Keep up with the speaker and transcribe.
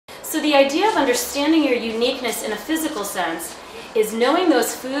So the idea of understanding your uniqueness in a physical sense is knowing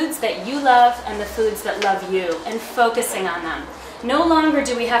those foods that you love and the foods that love you and focusing on them. No longer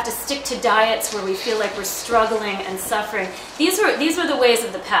do we have to stick to diets where we feel like we're struggling and suffering. These were the ways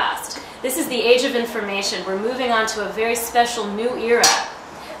of the past. This is the age of information. We're moving on to a very special new era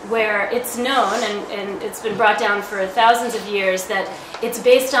where it's known, and it's been brought down for thousands of years, that it's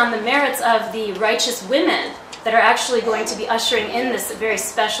based on the merits of the righteous women that are actually going to be ushering in this very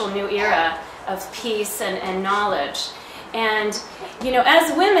special new era of peace and knowledge. And, you know,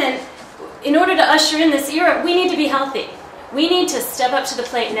 as women, in order to usher in this era, we need to be healthy. We need to step up to the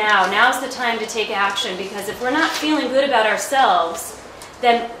plate now. Now's the time to take action, because if we're not feeling good about ourselves,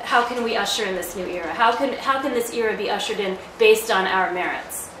 then how can we usher in this new era? How can this era be ushered in based on our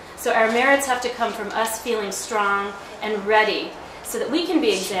merits? So our merits have to come from us feeling strong and ready so that we can be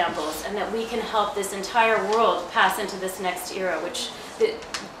examples and that we can help this entire world pass into this next era, which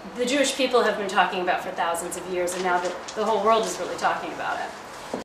the Jewish people have been talking about for thousands of years, and now the whole world is really talking about it.